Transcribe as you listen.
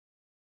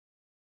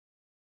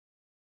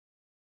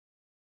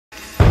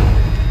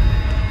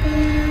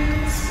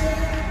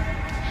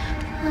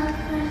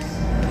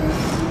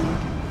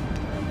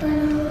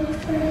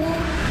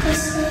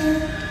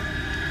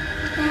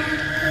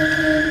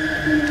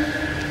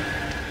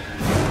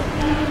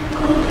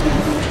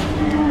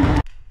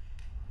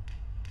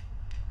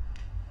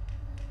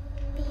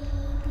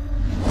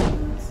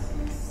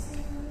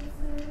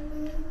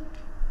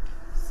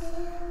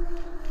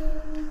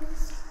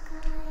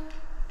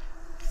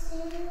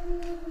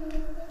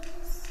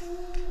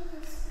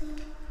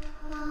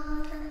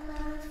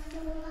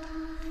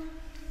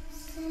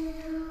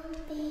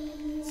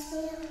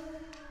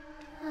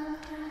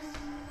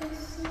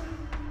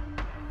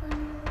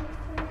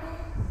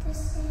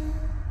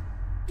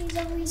He's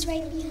always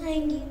right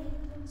behind you.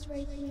 He's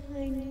right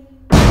behind you.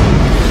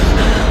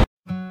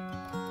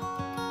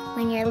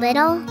 When you're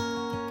little,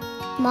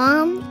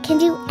 Mom can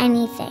do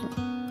anything.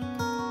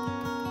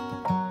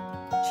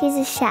 She's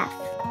a chef.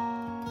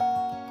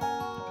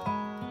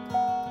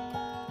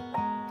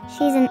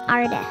 She's an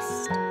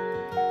artist.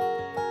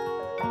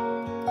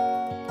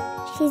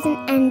 She's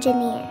an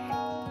engineer.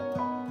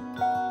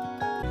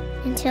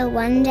 Until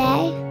one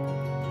day,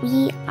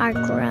 we are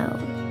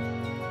grown.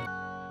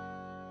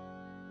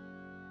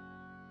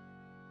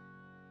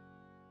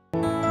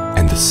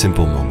 And the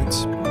simple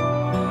moments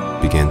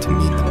began to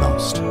mean the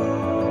most.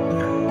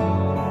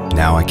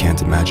 Now I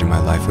can't imagine my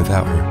life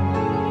without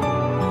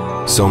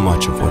her. So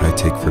much of what I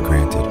take for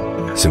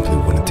granted simply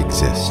wouldn't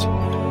exist.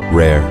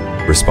 Rare,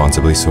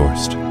 responsibly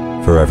sourced.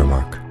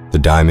 Forevermark. The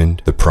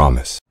diamond, the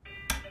promise.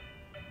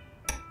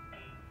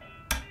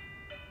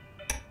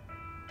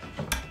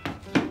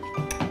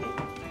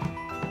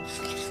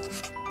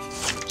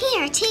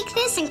 Here, take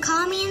this and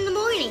call me in the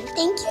morning.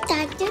 Thank you,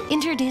 Doctor.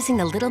 Introducing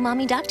the Little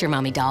Mommy Dr.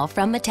 Mommy doll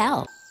from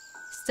Mattel.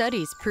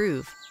 Studies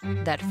prove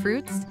that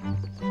fruits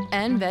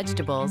and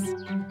vegetables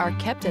are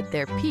kept at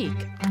their peak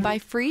by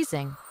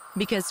freezing,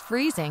 because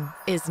freezing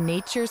is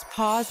nature's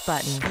pause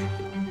button.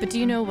 But do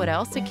you know what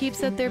else it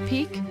keeps at their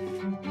peak?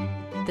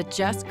 The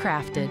just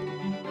crafted,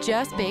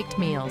 just baked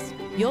meals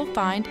you'll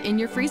find in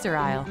your freezer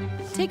aisle.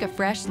 Take a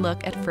fresh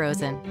look at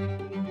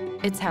Frozen.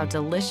 It's how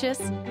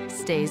delicious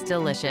stays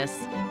delicious.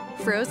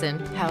 Frozen,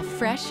 how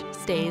fresh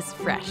stays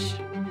fresh.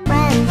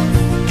 Friends,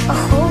 a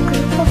whole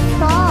group of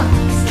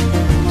frogs.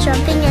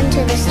 Jumping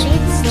into the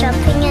streets,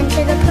 jumping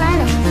into the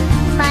planet,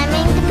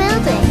 climbing the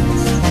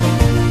buildings.